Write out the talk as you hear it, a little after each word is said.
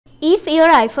If your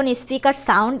iPhone speaker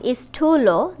sound is too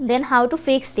low, then how to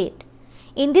fix it?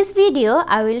 In this video,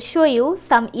 I will show you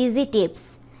some easy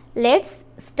tips. Let's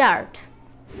start.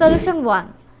 Solution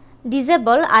 1.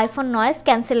 Disable iPhone noise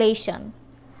cancellation.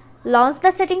 Launch the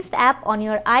Settings app on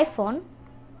your iPhone.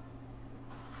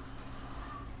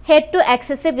 Head to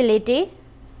Accessibility.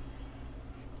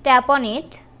 Tap on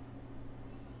it.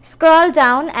 Scroll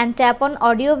down and tap on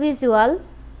Audio Visual.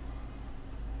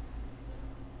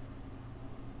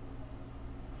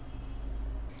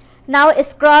 Now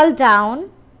scroll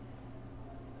down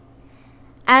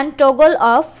and toggle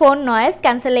off phone noise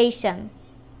cancellation.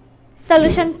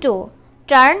 Solution 2.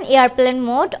 Turn airplane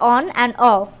mode on and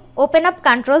off. Open up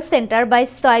Control Center by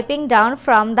swiping down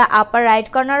from the upper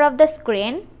right corner of the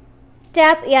screen.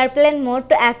 Tap airplane mode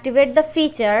to activate the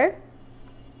feature.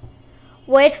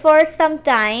 Wait for some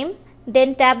time,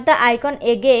 then tap the icon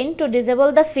again to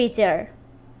disable the feature.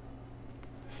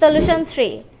 Solution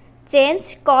 3.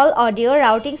 Change call audio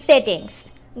routing settings.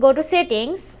 Go to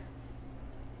Settings.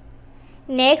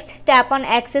 Next, tap on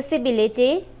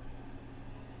Accessibility.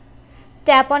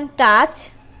 Tap on Touch.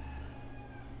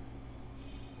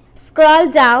 Scroll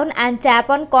down and tap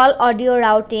on Call Audio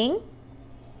Routing.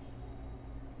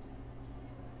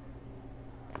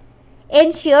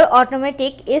 Ensure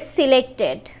Automatic is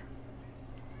selected.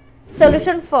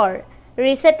 Solution 4.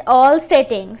 Reset all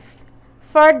settings.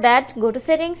 For that, go to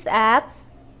Settings Apps.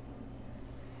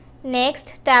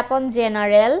 Next, tap on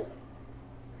General.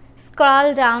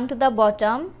 Scroll down to the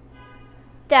bottom.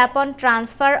 Tap on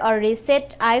Transfer or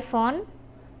Reset iPhone.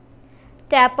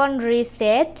 Tap on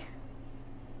Reset.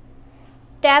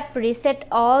 Tap Reset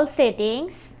all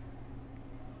settings.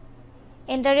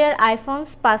 Enter your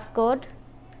iPhone's passcode.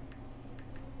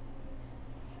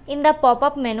 In the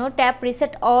pop-up menu, tap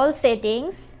Reset all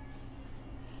settings.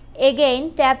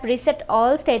 Again, tap Reset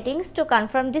all settings to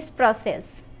confirm this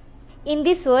process. In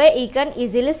this way, you can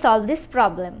easily solve this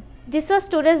problem. This was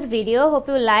today's video. Hope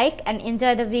you like and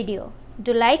enjoy the video.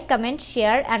 Do like, comment,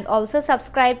 share and also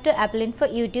subscribe to Apple Info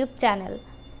YouTube channel.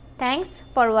 Thanks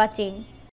for watching.